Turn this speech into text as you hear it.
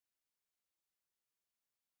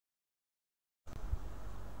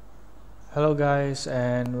Hello guys,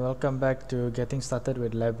 and welcome back to Getting Started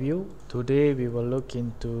with LabVIEW. Today we will look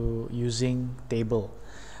into using table.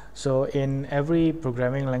 So in every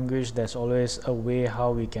programming language there's always a way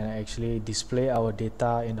how we can actually display our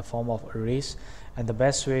data in the form of arrays, and the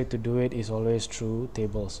best way to do it is always through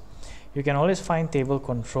tables. You can always find table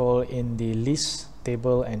control in the list,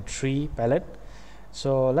 table and tree palette.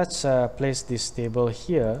 So let's place this table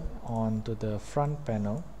here onto the front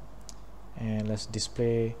panel, and let's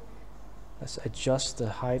adjust the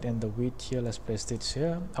height and the width here. Let's place this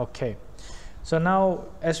here. Okay, so now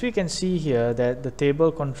as we can see here that the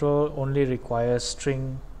table control only requires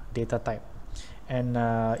string data type, and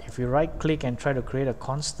if we right click and try to create a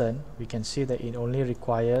constant, we can see that it only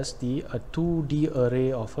requires a 2D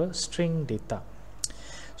array of a string data.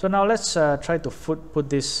 So now let's try to put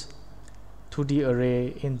this 2D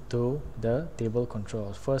array into the table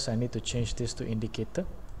control. First I need to change this to indicator.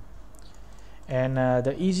 And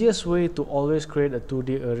the easiest way to always create a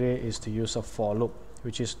 2D array is to use a for loop,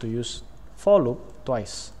 which is to use for loop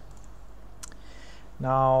twice.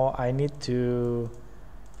 Now I need to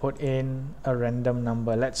put in a random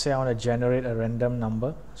number. Let's say I want to generate a random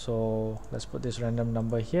number. So let's put this random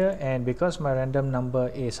number here, and because my random number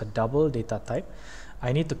is a double data type,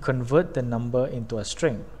 I need to convert the number into a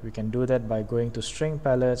string. We can do that by going to string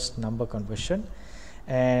palettes, number conversion.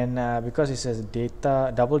 And because it says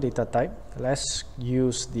double data type, let's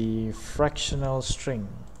use the fractional string,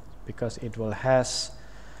 because it will have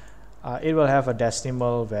a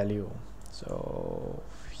decimal value. So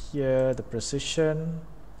here the precision,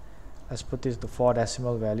 let's put this to 4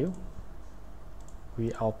 decimal value.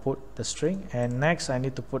 We output the string, and next I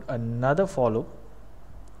need to put another for loop.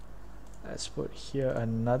 Let's put here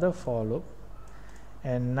another for loop.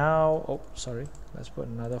 And now, let's put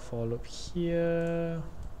another for loop here,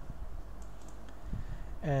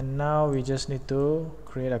 and now we just need to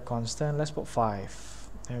create a constant. Let's put 5,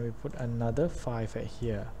 and we put another 5 at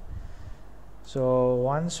here. So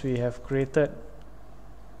once we have created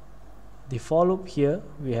the for loop here,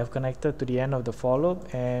 we have connected to the end of the for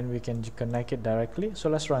loop, and we can connect it directly. So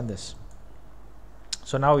let's run this.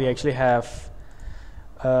 So now we actually have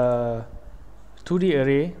 2D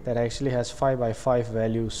array that actually has 5 by 5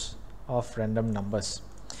 values of random numbers.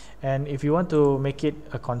 And if you want to make it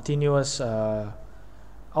a continuous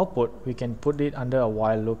output, we can put it under a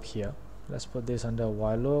while loop here. Let's put this under a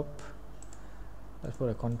while loop. Let's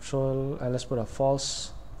put let's put a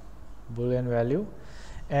false boolean value.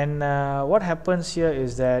 And what happens here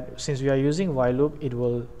is that since we are using while loop, it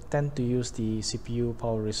will tend to use the CPU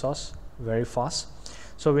power resource very fast.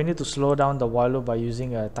 So we need to slow down the while loop by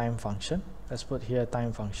using a time function. Let's put here a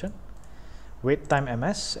time function, wait time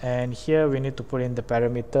ms, and here we need to put in the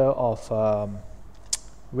parameter of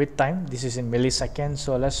wait time. This is in milliseconds,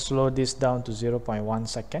 so let's slow this down to 0.1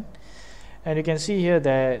 second. And you can see here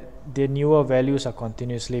that the newer values are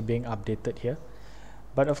continuously being updated here.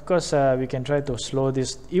 But of course we can try to slow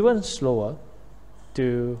this even slower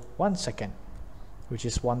to 1 second, which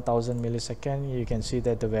is 1000 milliseconds. You can see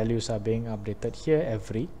that the values are being updated here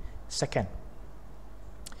every second.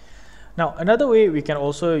 Now another way we can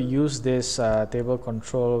also use this table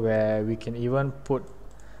control, where we can even put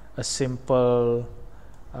a simple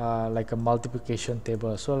like a multiplication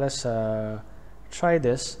table. So let's try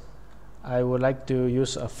this. I would like to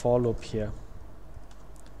use a for loop here.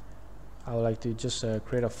 I would like to just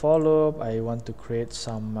create a for loop. I want to create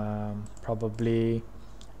some probably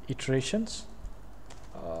iterations.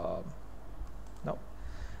 No,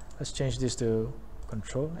 let's change this to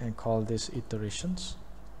control and call this iterations.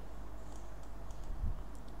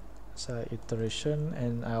 Iteration,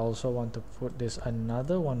 and I also want to put this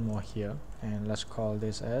another one more here, and let's call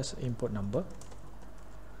this as input number.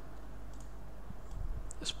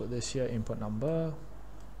 Let's put this here, input number.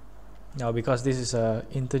 Now because this is a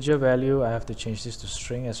integer value, I have to change this to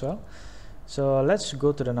string as well. So let's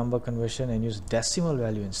go to the number conversion and use decimal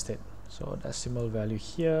value instead. So decimal value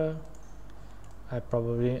here, I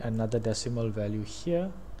probably another decimal value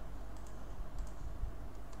here.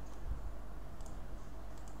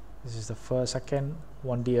 This is the second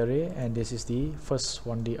 1D array, and this is the first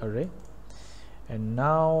 1D array. And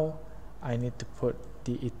now I need to put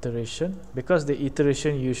the iteration, because the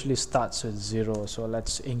iteration usually starts with 0. So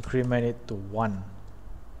let's increment it to 1.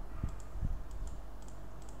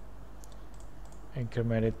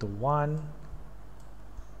 Increment it to 1.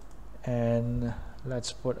 And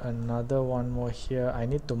let's put another one more here. I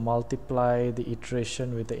need to multiply the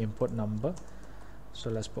iteration with the input number.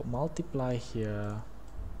 So let's put multiply here.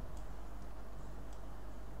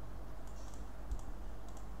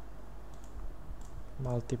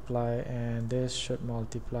 multiply, and this should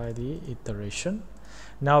multiply the iteration.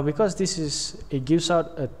 Now because it gives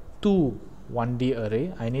out a 2 1D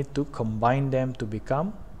array, I need to combine them to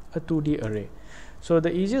become a 2D array. So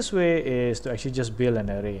the easiest way is to actually just build an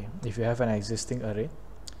array if you have an existing array.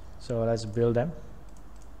 So let's build them.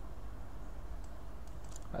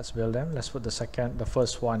 Let's put the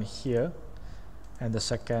first one here and the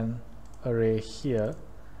second array here,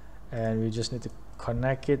 and we just need to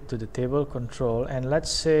connect it to the table control. And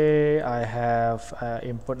let's say I have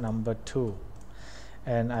input number 2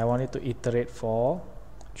 and I want it to iterate for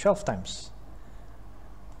 12 times.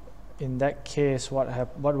 In that case, what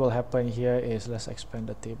will happen here is, let's expand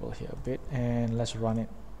the table here a bit and let's run it.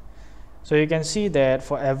 So you can see that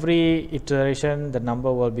for every iteration the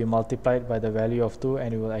number will be multiplied by the value of 2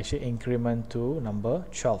 and it will actually increment to number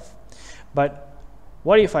 12. But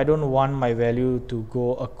what if I don't want my value to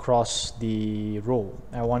go across the row?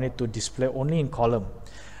 I want it to display only in column.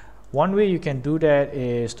 One way you can do that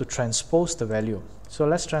is to transpose the value. So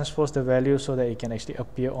let's transpose the value so that it can actually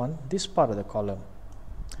appear on this part of the column,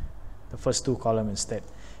 the first 2 columns instead.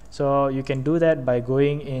 So you can do that by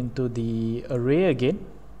going into the array again,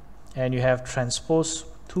 and you have transpose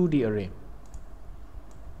to the array.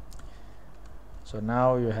 So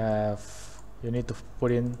now you need to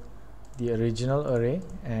put in the original array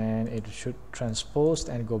and it should transpose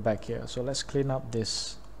and go back here. So let's clean up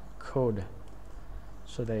this code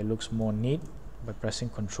so that it looks more neat by pressing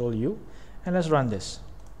Ctrl U, and let's run this.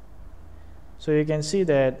 So you can see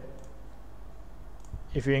that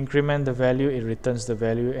if you increment the value, it returns the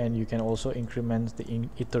value, and you can also increment the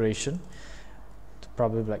iteration to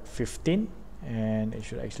probably like 15, and it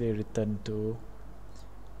should actually return to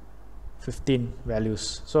 15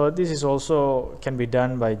 values. So this is also can be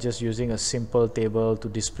done by just using a simple table to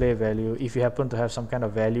display value. If you happen to have some kind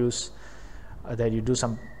of values that you do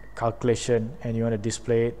some calculation and you want to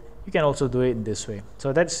display it, you can also do it in this way.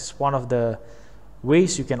 So that's one of the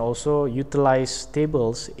ways you can also utilize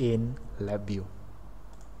tables in LabVIEW.